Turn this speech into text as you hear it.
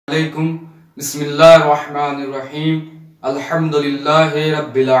अलैकुम बिस्मिल्लाहिर्रहमानिर्रहीम अल्हम्दुलिल्लाहि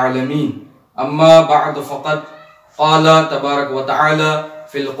रब्बिल आलमीन अम्मा बअद फ़क़द क़ाला तबारक व तआला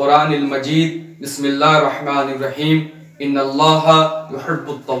फ़िल क़ुरानिल मजीद बिस्मिल्लाहिर्रहमानिर्रहीम इन्नल्लाहा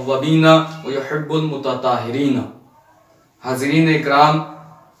युहिब्बुत तव्वाबीना व युहिब्बुल मुतताहिरीना। हाज़रीन इकराम,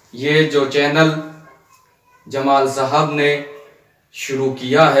 ये जो चैनल जमाल साहब ने शुरू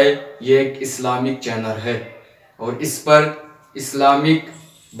किया है ये एक इस्लामिक चैनल है और इस पर इस्लामिक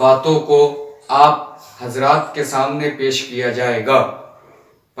बातों को आप हजरात के सामने पेश किया जाएगा।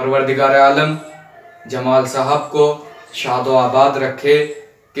 परवरदिगार आलम जमाल साहब को शादो आबाद रखे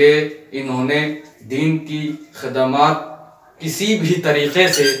कि इन्होंने दीन की खदमात किसी भी तरीक़े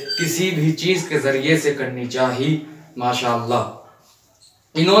से किसी भी चीज़ के ज़रिए से करनी चाहिए। माशाअल्लाह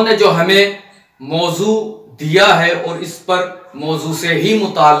इन्होंने जो हमें मौजू दिया है और इस पर मौजू से ही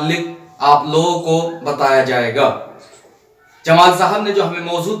मुताल्लिक आप लोगों को बताया जाएगा। जमाल साहब ने जो हमें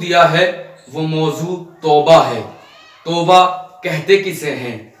मौजू दिया है वो मौजू तौबा है। तौबा कहते किसे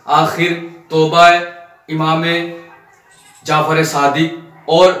हैं? आखिर तौबा इमाम जाफर सादिक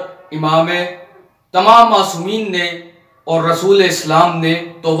और इमाम तमाम मासूमीन ने और रसूल इस्लाम ने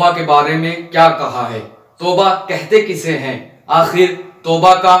तौबा के बारे में क्या कहा है? तौबा कहते किसे हैं? आखिर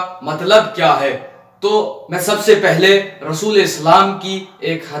तौबा का मतलब क्या है? तो मैं सबसे पहले रसूल इस्लाम की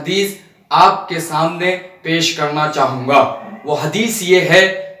एक हदीस आपके सामने पेश करना चाहूँगा। वो हदीस ये है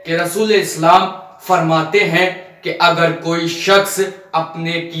कि रसूल इस्लाम फरमाते हैं कि अगर कोई शख्स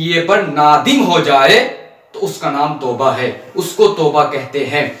अपने किए पर नादिम हो जाए तो उसका नाम तौबा है, उसको तौबा कहते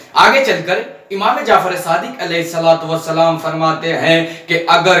हैं। आगे चलकर इमाम जाफर सादिक अलैहिस्सलातु वस्सलाम फरमाते हैं कि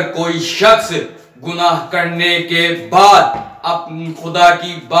अगर कोई शख्स गुनाह करने के बाद अपनी खुदा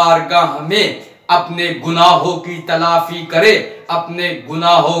की बारगाह में अपने गुनाहों की तलाफी करे, अपने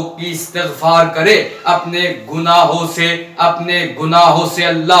गुनाहों की इस्तिग़फ़ार करे, अपने गुनाहों से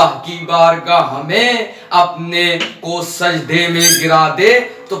अल्लाह की बारगाह में अपने को सजदे में गिरा दे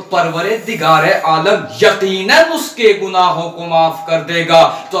तो परवरदिगार आलम यकीनन उसके गुनाहों को माफ कर देगा।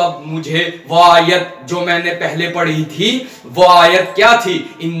 तो अब मुझे वो आयत जो मैंने पहले पढ़ी थी वो आयत क्या थी?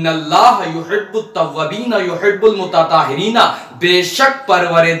 इन्नल्लाह युहिब्बुत तव्वाबीना युहिब्बुल मुतताहिरीना। बेशक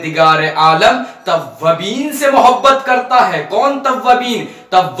परवरदिगार आलम तव्वाबीन से मोहब्बत करता है। कौन तव्वाबीन?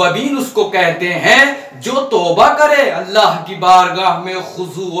 तव्वाबीन उसको कहते हैं जो तौबा करे, अल्लाह की बारगाह में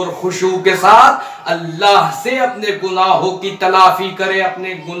खुशू और खुशू के साथ अल्लाह से अपने गुनाहों की तलाफी करे,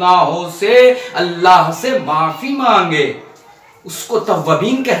 अपने गुनाहों से अल्लाह से माफी मांगे, उसको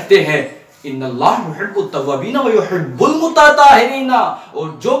तव्वाबीन कहते हैं। इन्नल्लाह युहिब्बुत तव्वाबीना व युहिब्बुल मुतताहिरीना। और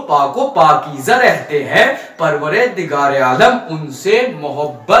जो पाको पाकीज़ा रहते हैं परवरदिगार आलम उनसे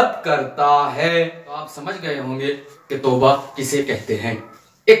मोहब्बत करता है। तो आप समझ गए होंगे कि तौबा किसे कहते हैं।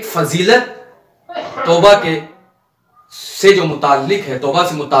 एक फजीलत तौबा के से जो मुताल्लिक है, तौबा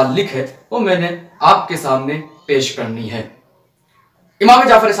से मुताल्लिक है, वो मैंने आपके सामने पेश करनी है। इमाम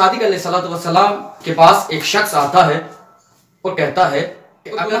जाफर सादिक अलैहिस्सलातु वस्सलाम के पास एक शख्स आता है और कहता है कि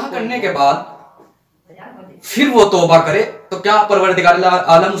गुनाह करने के बाद फिर वो तौबा करे तो क्या परवरदिगार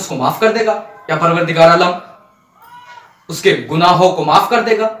आलम उसको माफ कर देगा? क्या परवरदिगार आलम उसके गुनाहों को माफ कर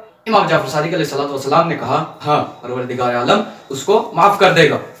देगा? इमाम जाफर सादिक अलैहिस्सलातु वस्सलाम ने कहा हाँ, परवरदिगार आलम उसको माफ कर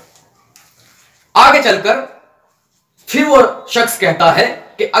देगा। आगे चलकर फिर वो शख्स कहता है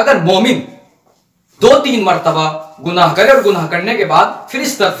कि अगर मोमिन 2-3 मरतबा गुनाह करे और गुनाह करने के बाद फिर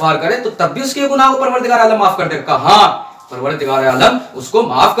इस्तिग़फ़ार करे तो तब भी उसके गुनाह को परवरदिगार आलम माफ कर देगा। हाँ, परवरदिगार आलम उसको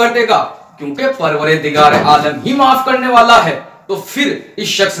माफ कर देगा क्योंकि परवरदिगार आलम ही माफ करने वाला है। तो फिर इस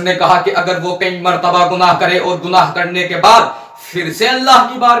शख्स ने कहा कि अगर वो कई मरतबा गुनाह करे और गुनाह करने के बाद फिर से अल्लाह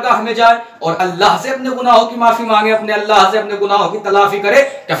की बारगाह में जाए और अल्लाह से अपने गुनाहों की माफी मांगे, अपने अल्लाह से अपने गुनाहों की तलाफी करे,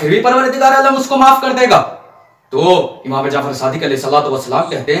 क्या फिर भी परवरदिगार आलम उसको माफ कर देगा? तो इमाम जाफर सादिक अलैहिस्सलातु वस्सलाम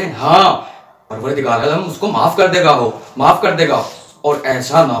कहते हैं हाँ, परवरदिगार आलम उसको माफ कर देगा। और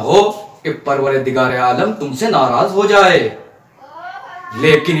ऐसा ना हो कि परवरदिगार आलम तुमसे नाराज हो जाए।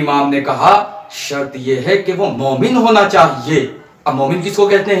 लेकिन इमाम ने कहा शर्त यह है कि वो मोमिन होना चाहिए। अब मोमिन किसको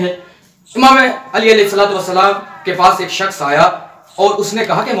कहते हैं? इमाम अली अलैहिस्सलातु वस्सलाम के पास एक शख्स आया और उसने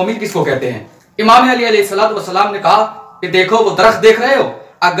कहा कि मोमिन किसको कहते हैं? इमाम अली अलैहिस्सलातु वस्सलाम ने कहा कि देखो वो दरख्त देख रहे हो,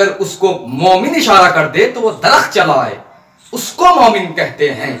 अगर उसको मोमिन इशारा कर दे तो वो दरख्त चला आए, उसको मोमिन कहते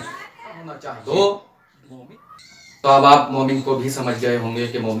हैं। होना चाहिए तो अब आप मोमिन को भी समझ गए होंगे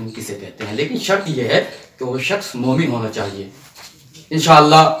कि मोमिन किसे कहते हैं। लेकिन शर्त यह है कि वो शख्स मोमिन होना चाहिए।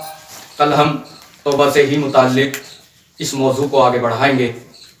 इंशाअल्लाह कल हम तौबा से ही मुताल्लिक इस मौजू को आगे बढ़ाएंगे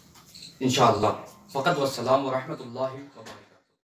इंशाअल्लाह। फ़क़त वस्सलाम व रहमतुल्लाहि व बरकातुहू।